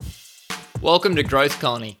Welcome to Growth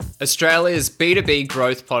Colony, Australia's B2B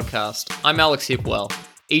growth podcast. I'm Alex Hipwell.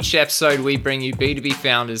 Each episode, we bring you B2B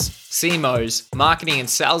founders, CMOs, marketing and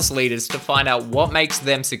sales leaders to find out what makes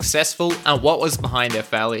them successful and what was behind their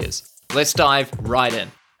failures. Let's dive right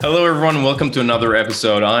in. Hello, everyone. Welcome to another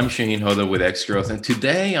episode. I'm Shaheen Hoda with Xgrowth, and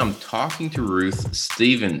today I'm talking to Ruth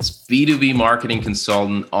Stevens, B2B marketing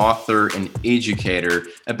consultant, author, and educator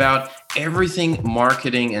about everything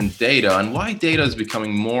marketing and data and why data is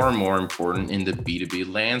becoming more and more important in the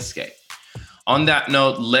B2B landscape. On that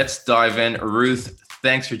note, let's dive in. Ruth,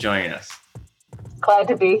 thanks for joining us. Glad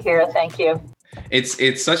to be here. Thank you.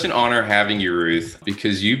 It's such an honor having you, Ruth,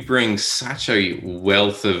 because you bring such a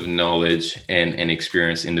wealth of knowledge and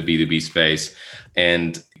experience in the B2B space.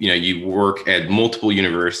 And, you work at multiple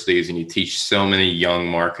universities and you teach so many young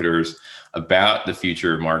marketers about the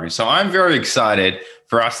future of marketing. So I'm very excited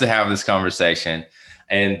for us to have this conversation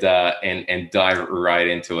and dive right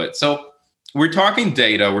into it. So we're talking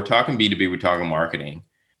data, we're talking B2B, we're talking marketing.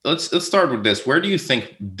 Let's start with this. Where do you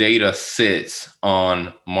think data sits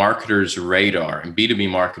on marketers' radar and B2B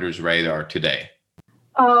marketers' radar today?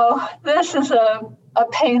 Oh, this is a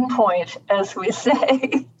pain point, as we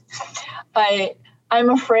say. I'm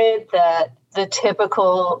afraid that the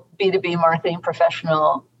typical B2B marketing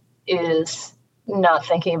professional is not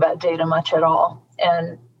thinking about data much at all,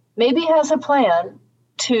 and maybe has a plan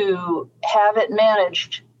to have it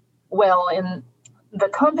managed well in the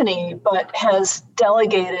company, but has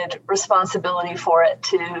delegated responsibility for it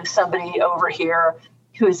to somebody over here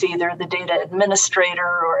who's either the data administrator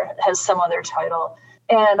or has some other title.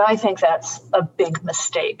 And I think that's a big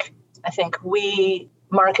mistake. I think we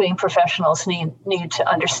marketing professionals need to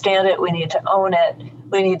understand it. We need to own it.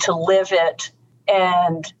 We need to live it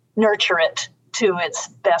and nurture it to its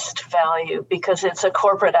best value, because it's a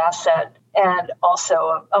corporate asset and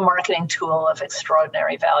also a marketing tool of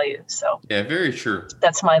extraordinary value. So yeah, very true.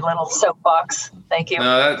 That's my little soapbox. Thank you.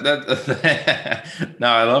 No, no,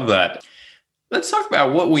 I love that. Let's talk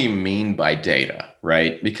about what we mean by data,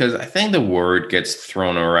 right? Because I think the word gets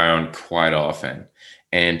thrown around quite often,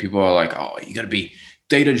 and people are like, "Oh, you got to be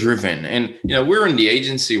data driven." And we're in the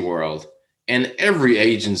agency world, and every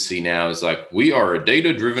agency now is like, "We are a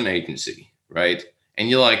data driven agency," right? And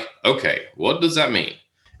you're like, "Okay, what does that mean?"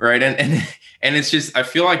 Right. And it's just, I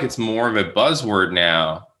feel like it's more of a buzzword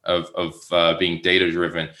now of being data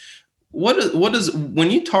driven. What is, when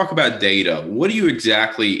you talk about data, what are you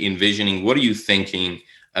exactly envisioning? What are you thinking?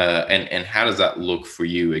 And how does that look for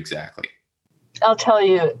you exactly? I'll tell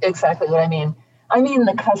you exactly what I mean. I mean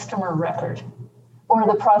the customer record or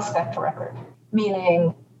the prospect record,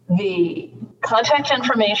 meaning the contact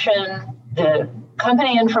information, the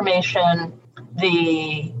company information,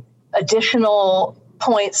 the additional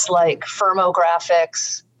points like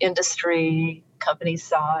firmographics, industry, company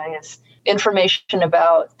size, information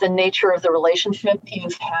about the nature of the relationship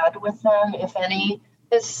you've had with them, if any.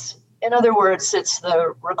 In other words, it's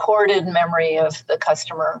the recorded memory of the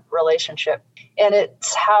customer relationship. And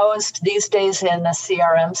it's housed these days in a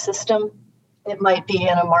CRM system. It might be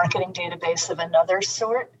in a marketing database of another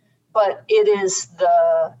sort, but it is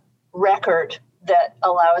the record that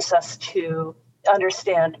allows us to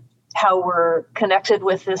understand how we're connected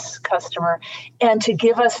with this customer and to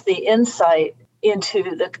give us the insight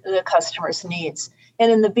into the customer's needs. And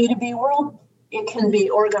in the B2B world, it can be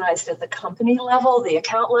organized at the company level, the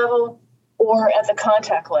account level, or at the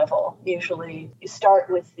contact level. Usually you start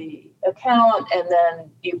with the account and then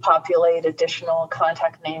you populate additional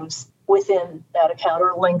contact names within that account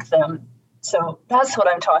or link them. So that's what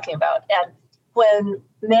I'm talking about. And when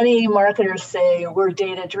many marketers say we're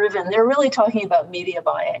data driven, they're really talking about media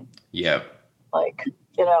buying. Yeah. And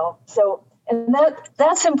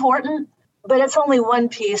that's important, but it's only one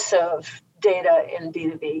piece of data in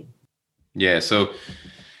B2B. So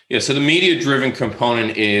the media-driven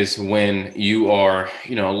component is when you are,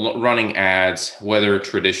 running ads, whether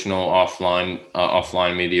traditional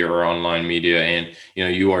offline media or online media, and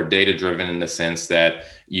you are data-driven in the sense that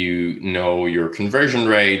your conversion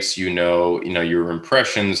rates, your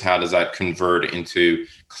impressions. How does that convert into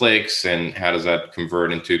clicks, and how does that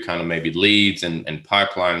convert into kind of maybe leads and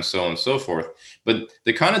pipeline, and so on and so forth. But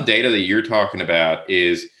the kind of data that you're talking about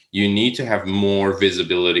is you need to have more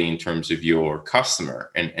visibility in terms of your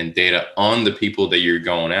customer and data on the people that you're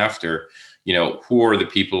going after. Who are the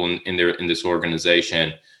people in this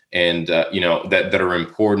organization, and that are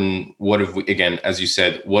important. What have we, again, as you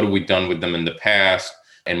said, what have we done with them in the past,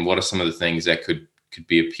 and what are some of the things that could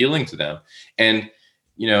be appealing to them? And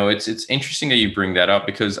it's interesting that you bring that up,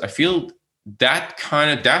 because I feel that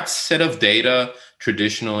set of data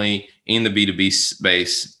traditionally in the B2B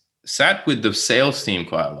space sat with the sales team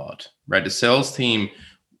quite a lot, right? The sales team,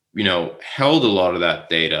 held a lot of that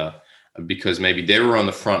data because maybe they were on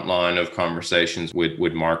the front line of conversations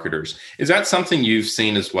with marketers. Is that something you've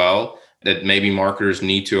seen as well, that maybe marketers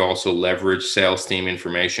need to also leverage sales team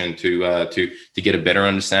information to get a better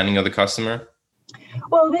understanding of the customer?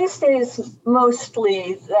 Well, these days,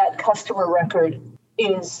 mostly that customer record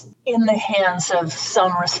is in the hands of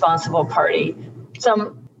some responsible party,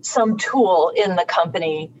 some tool in the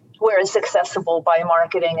company where it's accessible by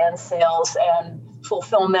marketing and sales and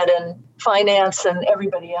fulfillment and finance and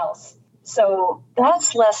everybody else. So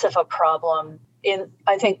that's less of a problem.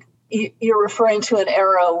 I think you're referring to an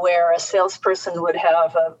era where a salesperson would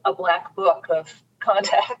have a black book of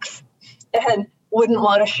contacts and wouldn't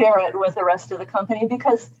want to share it with the rest of the company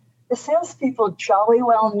because the salespeople jolly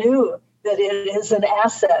well knew that it is an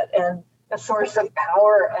asset and a source of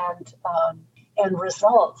power and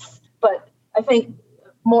results. But I think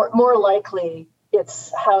more likely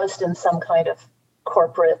it's housed in some kind of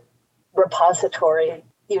corporate repository,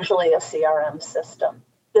 usually a CRM system.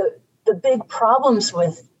 The big problems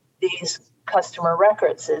with these customer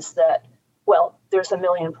records is that, well, there's a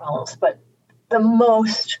million problems, but the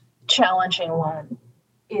most challenging one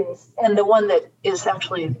is, and the one that is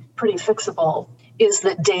actually pretty fixable, is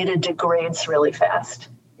that data degrades really fast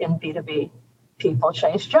in B2B. People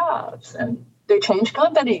change jobs and they change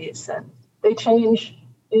companies and they change,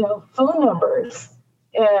 phone numbers.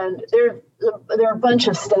 And there are a bunch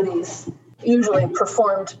of studies usually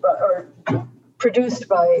performed or produced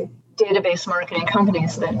by database marketing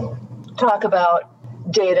companies that talk about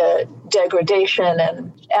data degradation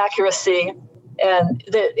and accuracy, and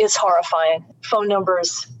it's horrifying. Phone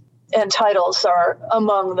numbers and titles are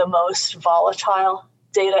among the most volatile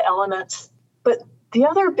data elements. But the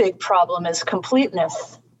other big problem is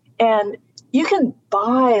completeness. And you can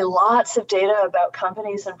buy lots of data about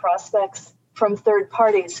companies and prospects from third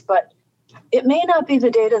parties, but it may not be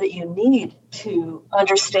the data that you need to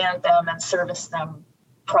understand them and service them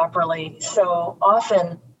properly. So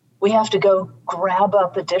often we have to go grab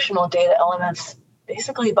up additional data elements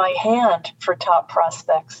basically by hand for top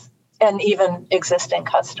prospects and even existing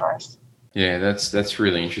customers. Yeah, that's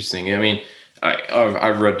really interesting. I mean,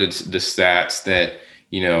 I've read the stats that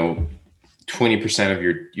 20% of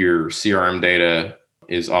your CRM data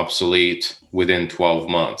is obsolete within 12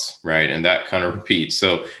 months, right? And that kind of repeats.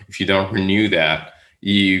 So if you don't renew that,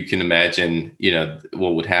 you can imagine,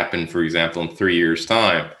 what would happen, for example, in 3 years'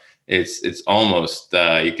 time. It's almost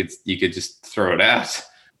you could just throw it out.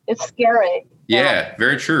 It's scary. Yeah,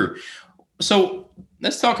 very true. So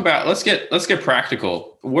let's get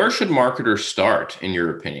practical. Where should marketers start, in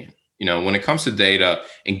your opinion? When it comes to data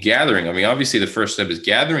and gathering, I mean, obviously the first step is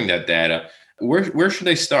gathering that data. Where should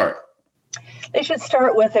they start? They should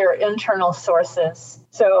start with their internal sources.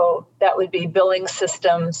 So that would be billing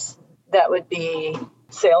systems. That would be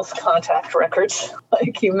sales contact records,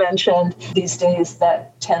 like you mentioned. These days,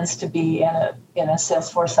 that tends to be in a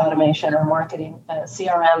Salesforce automation or marketing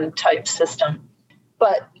CRM type system.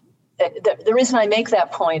 But the reason I make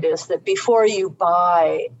that point is that before you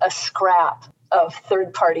buy a scrap of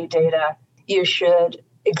third-party data, you should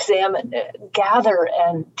gather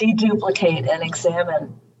and deduplicate and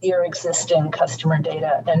examine your existing customer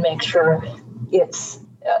data and make sure it's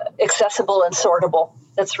accessible and sortable.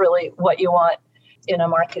 That's really what you want in a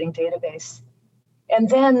marketing database. And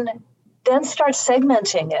then start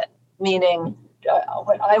segmenting it, meaning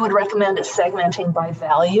what I would recommend is segmenting by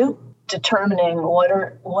value, determining what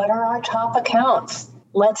are our top accounts.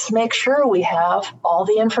 Let's make sure we have all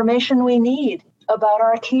the information we need about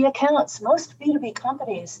our key accounts. Most B2B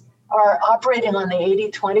companies are operating on the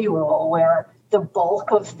 80-20 rule, where the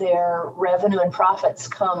bulk of their revenue and profits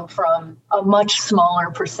come from a much smaller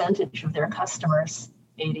percentage of their customers,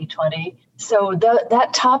 80-20. So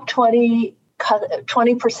that top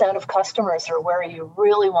 20% of customers are where you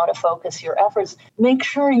really want to focus your efforts. Make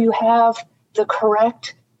sure you have the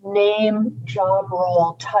correct name, job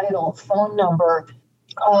role, title, phone number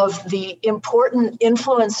of the important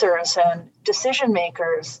influencers and decision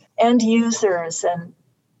makers, end users, and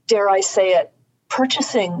dare I say it,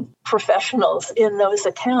 purchasing professionals in those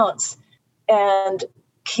accounts, and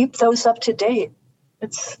keep those up to date.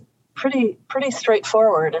 It's pretty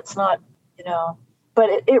straightforward. It's not, but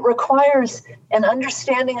it requires an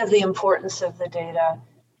understanding of the importance of the data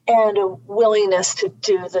and a willingness to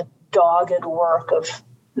do the dogged work of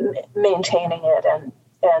maintaining it and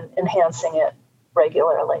enhancing it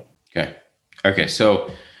regularly. Okay. So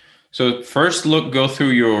first go through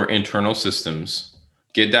your internal systems,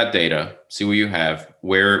 get that data, see what you have,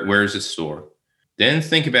 where is it stored. Then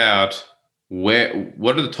think about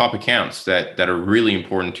what are the top accounts that are really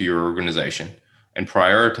important to your organization, and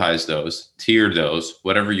prioritize those, tier those,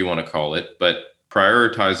 whatever you want to call it, but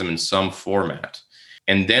prioritize them in some format,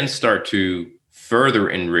 and then start to further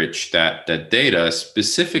enrich that data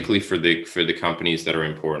specifically for the companies that are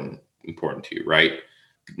important to you, right?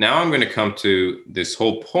 Now I'm going to come to this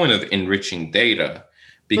whole point of enriching data,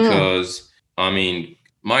 because I mean,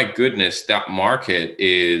 my goodness, that market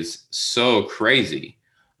is so crazy.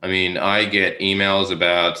 I mean, I get emails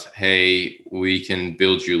about, hey, we can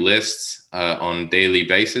build you lists on a daily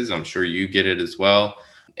basis. I'm sure you get it as well.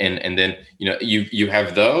 And then, you know, you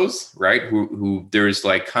have those, right, who there's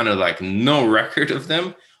like kind of like no record of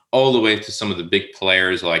them, all the way to some of the big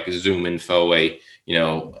players like ZoomInfo, you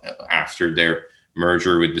know, after their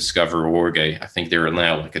merger with DiscoverOrg, I think they're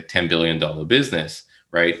now like a $10 billion business,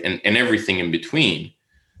 right? And everything in between.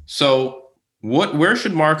 So where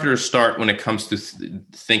should marketers start when it comes to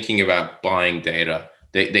thinking about buying data?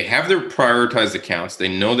 They have their prioritized accounts. They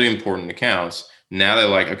know the important accounts. Now they're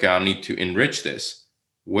like, okay, I need to enrich this.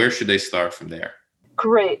 Where should they start from there?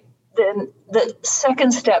 Great. Then the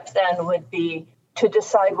second step then would be to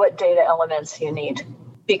decide what data elements you need.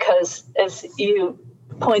 Because as you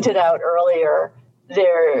pointed out earlier,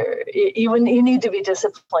 you need to be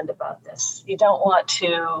disciplined about this. You don't want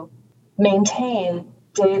to maintain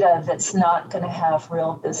data that's not going to have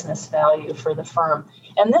real business value for the firm.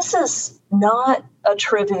 And this is not a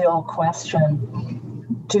trivial question.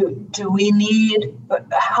 Do we need,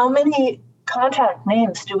 how many contact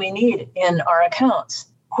names do we need in our accounts?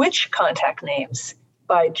 Which contact names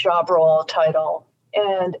by job role, title,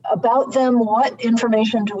 and about them, what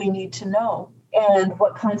information do we need to know? And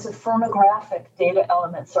what kinds of firmographic data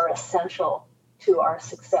elements are essential to our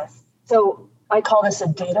success? So I call this a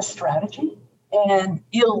data strategy. And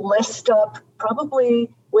you'll list up, probably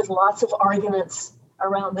with lots of arguments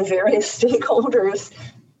around the various stakeholders.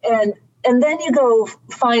 And then you go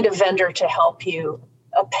find a vendor to help you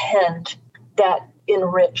append that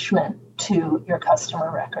enrichment to your customer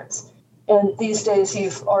records. And these days,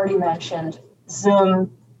 you've already mentioned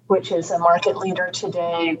Zoom, which is a market leader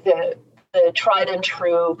today. The tried and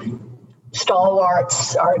true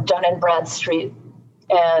stalwarts are Dun & Bradstreet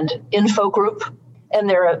and Infogroup. And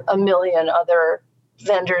there are a million other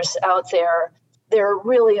vendors out there. There are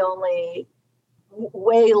really only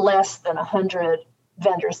way less than 100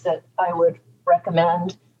 vendors that I would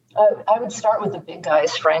recommend. I would start with the big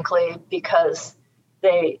guys, frankly, because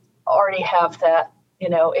they already have that, you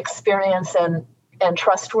know, experience and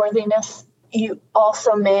trustworthiness. You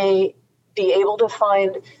also may be able to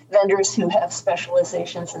find vendors who have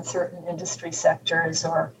specializations in certain industry sectors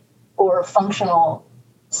or functional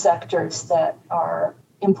sectors that are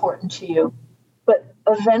important to you. But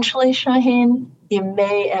eventually, Shaheen, you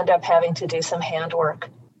may end up having to do some handwork,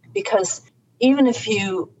 because even if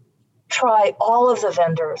you try all of the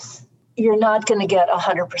vendors, you're not going to get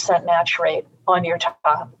 100% match rate on your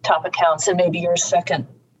top accounts and maybe your second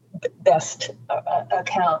best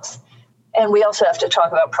accounts. And we also have to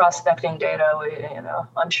talk about prospecting data.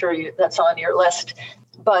 I'm sure that's on your list.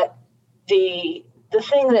 But the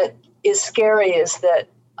thing that is scary is that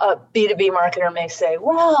a B2B marketer may say,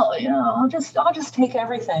 well, I'll just take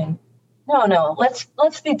everything. No,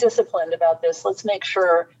 let's be disciplined about this. Let's make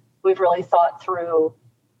sure we've really thought through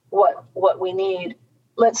what we need.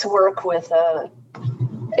 Let's work with a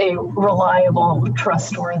reliable,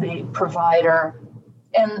 trustworthy provider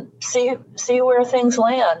and see where things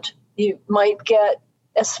land. You might get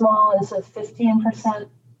as small as a 15%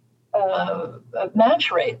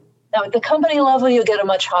 match rate. Now, at the company level, you get a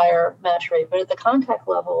much higher match rate, but at the contact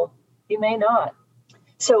level, you may not.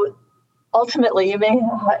 So ultimately, you may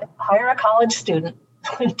hire a college student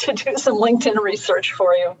to do some LinkedIn research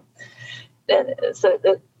for you. So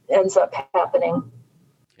that ends up happening.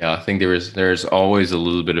 Yeah, I think there's always a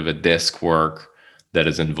little bit of a desk work that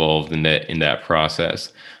is involved in that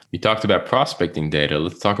process. You talked about prospecting data.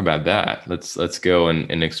 Let's talk about that. Let's go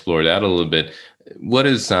and explore that a little bit. What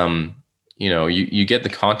is you get the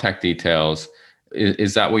contact details.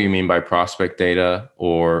 Is that what you mean by prospect data,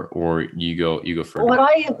 or you go further? What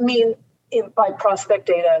I mean by prospect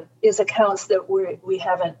data is accounts that we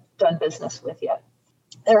haven't done business with yet.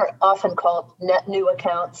 They're often called net new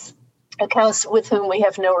accounts with whom we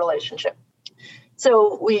have no relationship.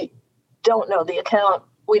 So we don't know the account.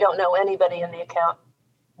 We don't know anybody in the account,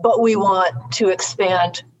 but we want to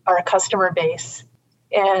expand our customer base.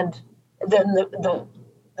 And then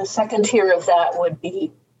the second tier of that would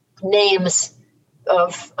be names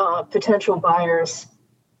of potential buyers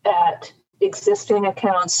at existing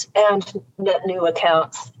accounts and net new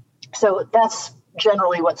accounts. So that's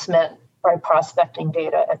generally what's meant by prospecting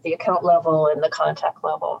data at the account level and the contact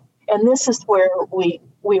level. And this is where we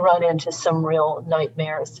run into some real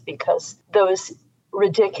nightmares, because those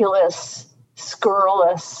ridiculous,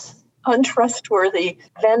 scurrilous, untrustworthy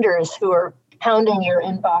vendors who are pounding your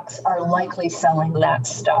inbox are likely selling that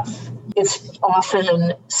stuff. It's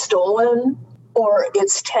often stolen, or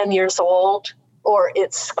it's 10 years old, or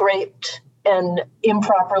it's scraped and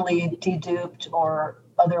improperly deduped or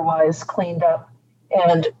otherwise cleaned up.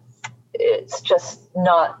 And it's just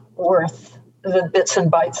not worth the bits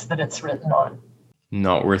and bytes that it's written on.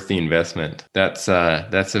 Not worth the investment. That's a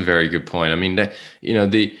very good point. I mean,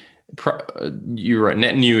 you're right,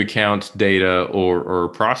 net new account data or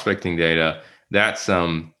prospecting data.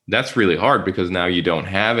 That's really hard, because now you don't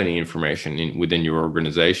have any information within your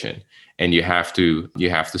organization, and you have to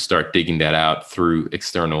start digging that out through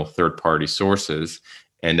external third-party sources,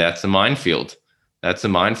 and that's a minefield. That's a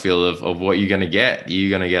minefield of what you're going to get.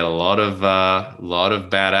 You're going to get a lot of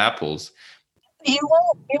bad apples. You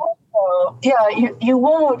won't. Yeah, you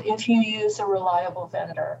won't if you use a reliable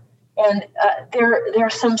vendor. And there are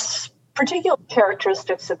some particular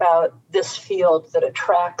characteristics about this field that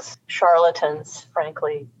attracts charlatans,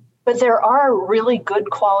 frankly. But there are really good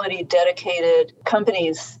quality, dedicated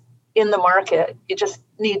companies in the market. You just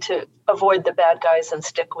need to avoid the bad guys and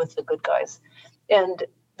stick with the good guys. And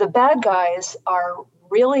the bad guys are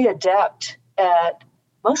really adept at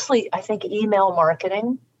mostly, I think, email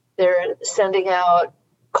marketing. They're sending out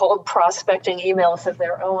cold prospecting emails of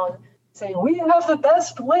their own, saying, we have the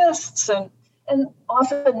best lists. And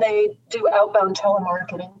often they do outbound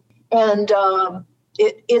telemarketing. And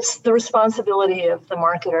it's the responsibility of the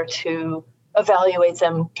marketer to evaluate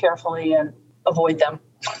them carefully and avoid them.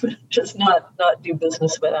 Just not do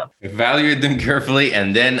business with them. Evaluate them carefully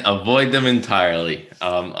and then avoid them entirely.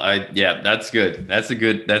 That's good. That's a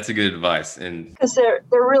good advice. And because there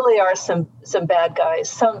really are some bad guys,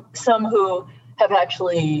 some who have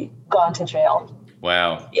actually gone to jail.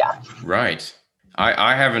 Wow. Yeah. Right.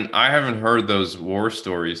 I haven't heard those war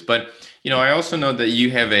stories, but I also know that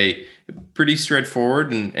you have a pretty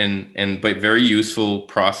straightforward and but very useful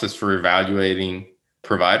process for evaluating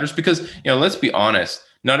providers, because let's be honest,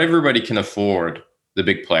 not everybody can afford the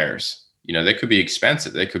big players. They could be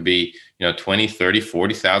expensive. They could be $20,000, $30,000,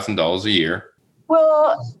 $40,000 a year.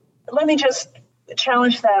 Well, let me just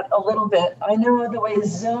challenge that a little bit. I know the way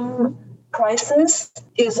Zoom prices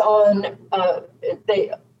is on.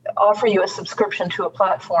 They offer you a subscription to a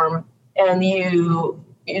platform, and you,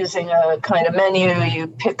 using a kind of menu, you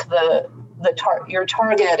pick your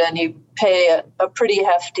target, and you pay a pretty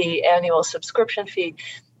hefty annual subscription fee.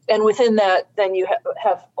 And within that, then you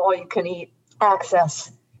have all-you-can-eat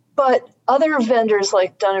access. But other vendors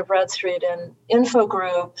like Dun & Bradstreet and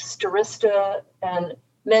Infogroup, Stirista, and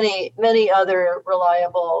many, many other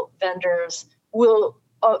reliable vendors will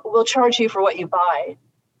charge you for what you buy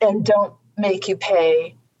and don't make you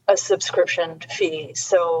pay a subscription fee.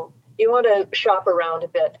 So you want to shop around a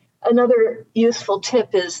bit. Another useful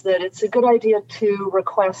tip is that it's a good idea to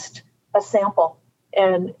request a sample.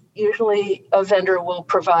 And usually a vendor will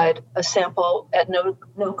provide a sample at no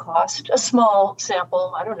cost, a small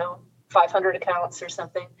sample, 500 accounts or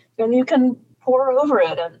something. And you can pour over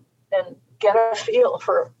it and get a feel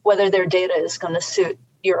for whether their data is going to suit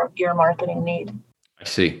your marketing need. I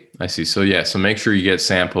see. So make sure you get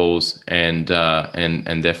samples and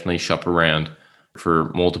definitely shop around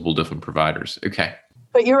for multiple different providers. Okay.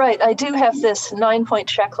 But you're right. I do have this 9-point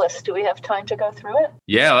checklist. Do we have time to go through it?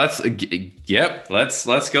 Yeah, let's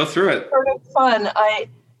go through it. Sort of fun.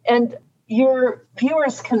 And your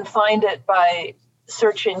viewers can find it by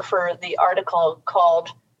searching for the article called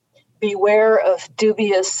 "Beware of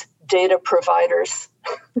Dubious Data Providers."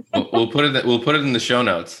 We'll put it in the show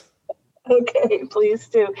notes. Okay, please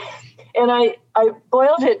do. And I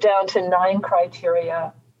boiled it down to 9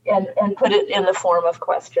 criteria. And put it in the form of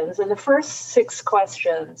questions. And the first 6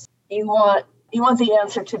 questions, you want the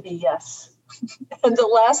answer to be yes. And the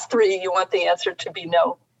last 3, you want the answer to be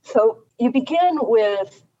no. So you begin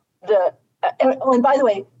with and by the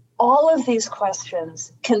way, all of these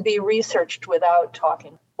questions can be researched without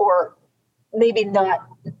talking, or maybe not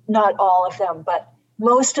all of them, but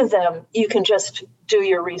most of them you can just do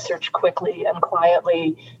your research quickly and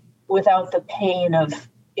quietly without the pain of,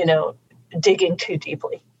 digging too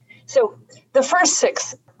deeply. So the first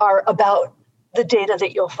 6 are about the data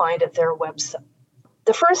that you'll find at their website.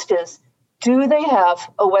 The first is, do they have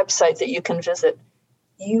a website that you can visit?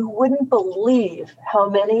 You wouldn't believe how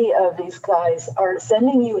many of these guys are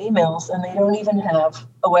sending you emails and they don't even have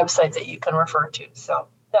a website that you can refer to. So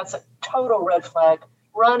that's a total red flag.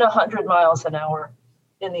 Run 100 miles an hour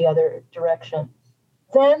in the other direction.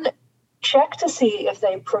 Then check to see if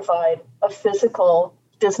they provide a physical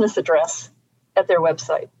business address at their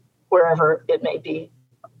website, wherever it may be.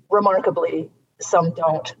 Remarkably, some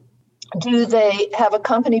don't. Do they have a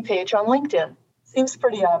company page on LinkedIn? Seems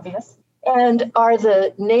pretty obvious. And are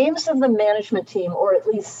the names of the management team, or at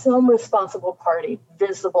least some responsible party,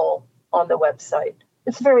 visible on the website?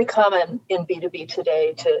 It's very common in B2B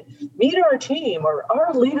today to meet our team or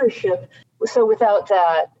our leadership. So without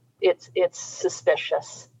that, it's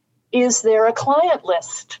suspicious. Is there a client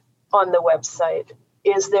list on the website?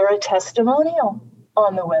 Is there a testimonial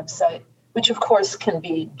on the website? Which of course can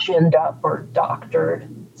be ginned up or doctored.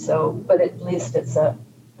 So, but at least it's a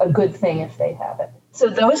good thing if they have it. So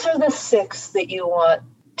those are the 6 that you want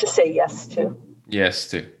to say yes to. Yes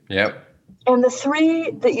to. Yep. And the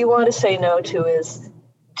 3 that you want to say no to is,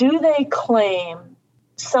 do they claim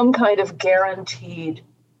some kind of guaranteed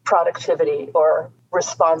productivity or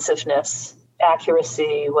responsiveness,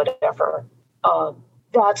 accuracy, whatever?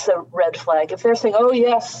 That's a red flag. If they're saying, oh,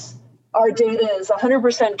 yes, our data is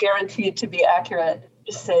 100% guaranteed to be accurate,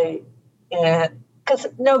 just say, because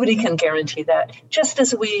nobody can guarantee that. Just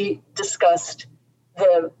as we discussed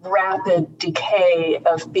the rapid decay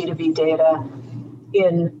of B2B data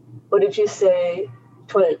in, what did you say,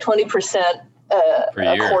 20%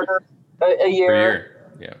 a quarter a year? Per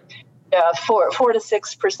year, yeah. Yeah, 4 to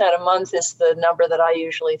 6% a month is the number that I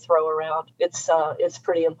usually throw around. It's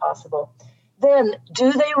pretty impossible. Then,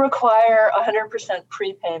 do they require 100%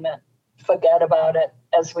 prepayment? Forget about it,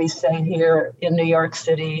 as we say here in New York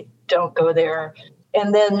City. Don't go there.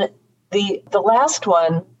 And then the last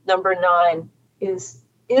one, number 9, is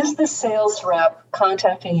the sales rep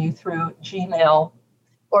contacting you through Gmail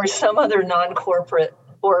or some other non-corporate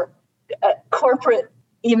or corporate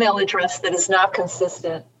email address that is not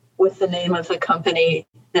consistent with the name of the company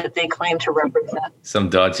that they claim to represent? Some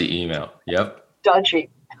dodgy email. Yep. Dodgy.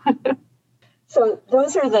 So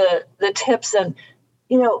those are the tips. And,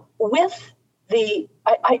 with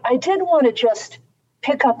I did want to just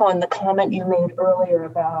pick up on the comment you made earlier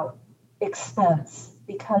about expense,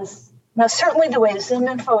 because now certainly the way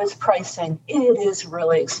ZimInfo is pricing, it is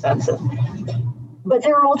really expensive. But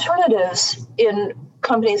there are alternatives in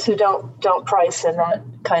companies who don't price in that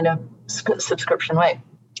kind of subscription way.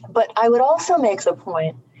 But I would also make the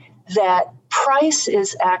point that price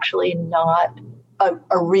is actually not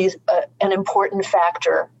an important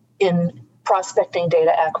factor in prospecting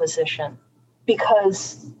data acquisition,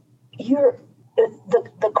 because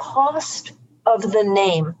the cost of the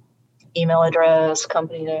name, email address,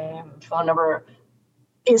 company name, phone number,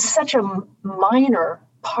 is such a minor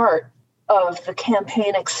part of the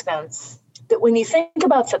campaign expense that when you think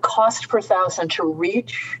about the cost per thousand to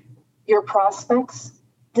reach your prospects,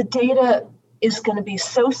 the data is going to be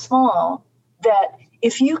so small that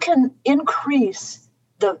if you can increase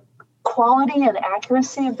the quality and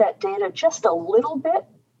accuracy of that data just a little bit,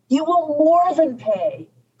 you will more than pay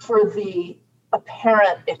for the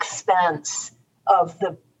apparent expense of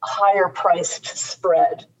the higher priced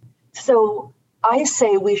spread. So I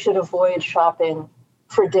say we should avoid shopping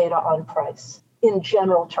for data on price in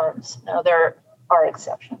general terms. Now, there are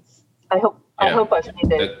exceptions. I hope I've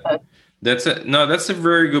made it. That's a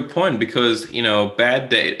very good point, because bad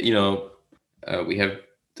data.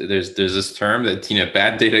 There's this term that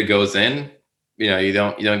bad data goes in. You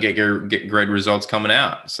don't get great results coming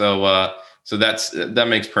out. So that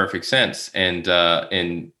makes perfect sense. And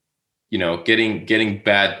getting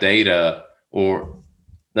bad data, or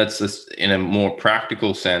let's just, in a more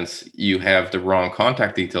practical sense, you have the wrong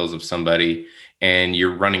contact details of somebody and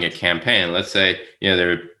you're running a campaign. Let's say,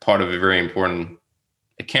 they're part of a very important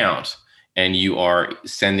account and you are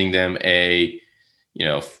sending them a,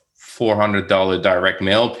 $400 direct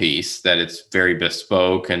mail piece that it's very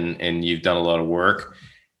bespoke and you've done a lot of work,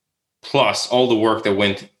 plus all the work that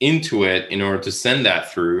went into it in order to send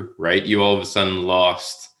that through, right? You all of a sudden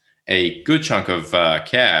lost a good chunk of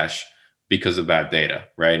cash because of bad data,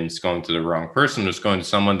 right? And it's going to the wrong person. It's going to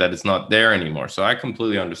someone that is not there anymore. So I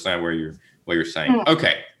completely understand what you're saying.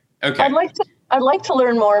 Okay. I'd like to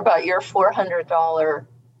learn more about your $400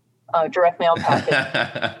 direct mail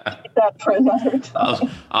package. That for another time.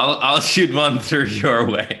 I'll shoot one through your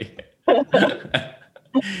way.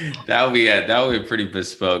 That would be a pretty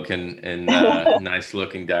bespoke and nice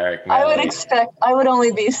looking direct mail. I would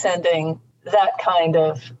only be sending that kind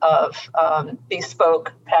of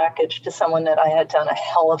bespoke package to someone that I had done a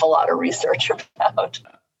hell of a lot of research about.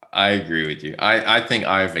 I agree with you. I think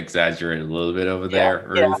I've exaggerated a little bit over there,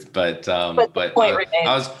 Ruth, but I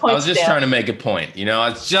was just trying to make a point. I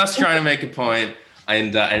was just trying to make a point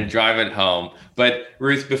and drive it home. But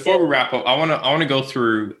Ruth, before we wrap up, I want to go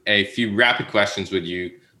through a few rapid questions with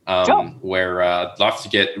you Sure. where I'd love to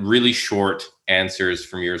get really short answers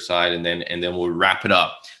from your side, and then we'll wrap it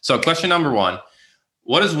up. So question number one,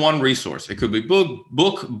 what is one resource? It could be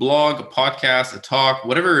book, blog, a podcast, a talk,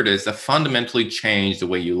 whatever it is that fundamentally changed the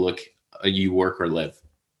way you work or live.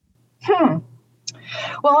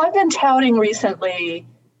 Well, I've been touting recently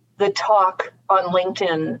the talk on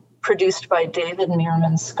LinkedIn produced by David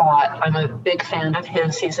Meerman Scott. I'm a big fan of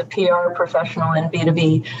his. He's a PR professional in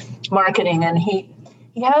B2B marketing, and he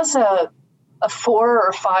has a 4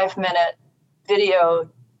 or 5 minute video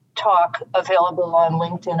talk available on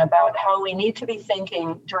LinkedIn about how we need to be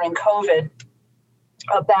thinking during COVID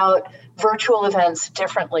about virtual events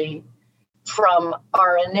differently from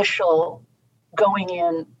our initial going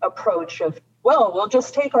in approach of, well, we'll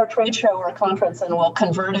just take our trade show or conference and we'll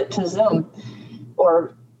convert it to Zoom,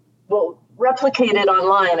 or we'll replicate it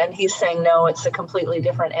online. And he's saying, no, it's a completely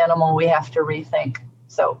different animal. We have to rethink.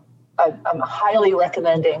 So I'm highly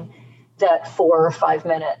recommending that 4 or 5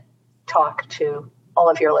 minute talk to all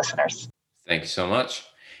of your listeners. Thank you so much.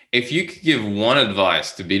 If you could give one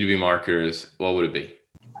advice to B2B marketers, what would it be?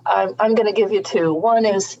 I'm going to give you 2. One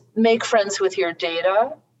is make friends with your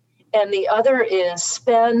data. And the other is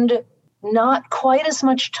spend not quite as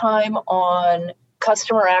much time on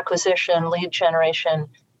customer acquisition, lead generation,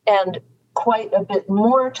 and quite a bit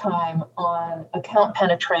more time on account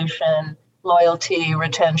penetration, loyalty,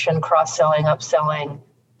 retention, cross-selling, upselling,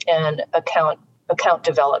 and account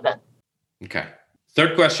development. Okay.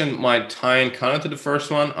 Third question might tie in kind of to the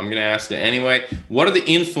first one. I'm going to ask it anyway. What are the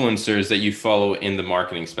influencers that you follow in the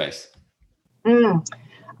marketing space?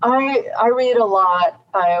 I read a lot.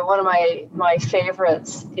 One of my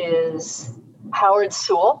favorites is Howard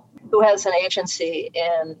Sewell, who has an agency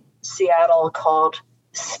in Seattle called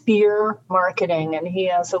Spear Marketing, and he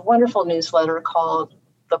has a wonderful newsletter called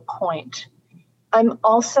The Point. I'm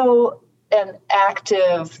also an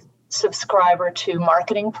active subscriber to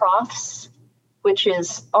Marketing Profs, which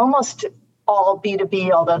is almost all B2B,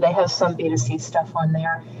 although they have some B2C stuff on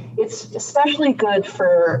there. It's especially good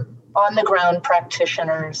for on-the-ground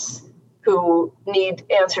practitioners who need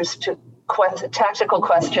answers to tactical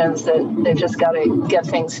questions that they've just got to get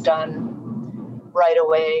things done right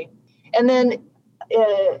away. And then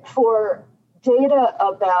for data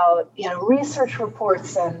about research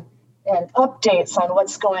reports and updates on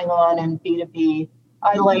what's going on in B2B,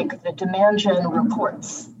 I like the Demand Gen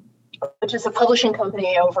Reports, which is a publishing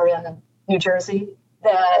company over in New Jersey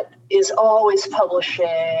that is always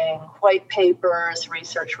publishing white papers,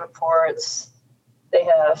 research reports. They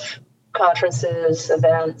have conferences,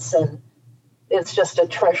 events, and it's just a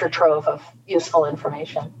treasure trove of useful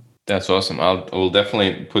information. That's awesome. We'll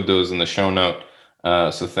definitely put those in the show note.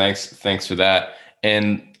 So thanks for that.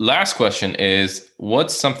 And last question is,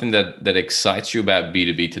 what's something that excites you about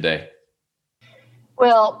B2B today?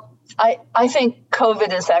 Well, I think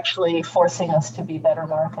COVID is actually forcing us to be better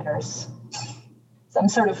marketers. So I'm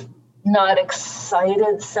sort of not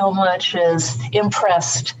excited so much as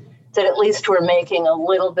impressed that at least we're making a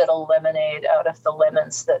little bit of lemonade out of the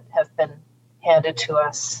lemons that have been handed to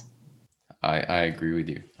us. I agree with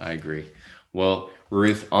you. I agree. Well,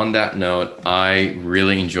 Ruth, on that note, I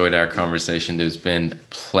really enjoyed our conversation. There's been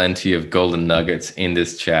plenty of golden nuggets in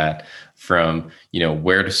this chat, from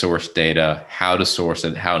where to source data, how to source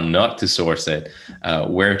it, how not to source it,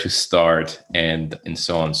 where to start, and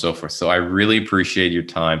so on and so forth. So I really appreciate your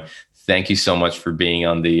time. Thank you so much for being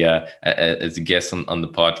on the as a guest on the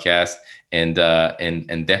podcast, and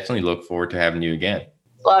definitely look forward to having you again.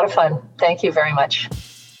 A lot of fun. Thank you very much.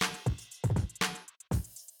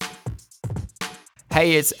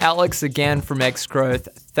 Hey, it's Alex again from X Growth.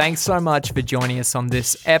 Thanks so much for joining us on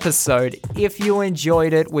this episode. If you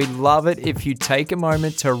enjoyed it, we'd love it if you take a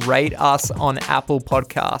moment to rate us on Apple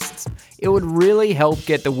Podcasts. It would really help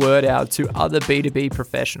get the word out to other B2B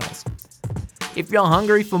professionals. If you're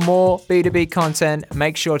hungry for more B2B content,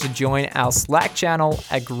 make sure to join our Slack channel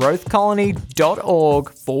at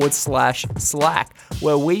growthcolony.org/Slack,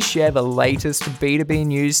 where we share the latest B2B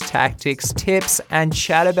news, tactics, tips, and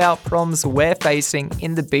chat about problems we're facing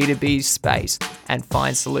in the B2B space and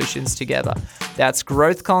find solutions together. That's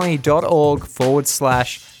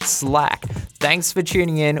growthcolony.org/Slack. Thanks for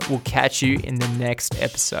tuning in. We'll catch you in the next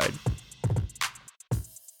episode.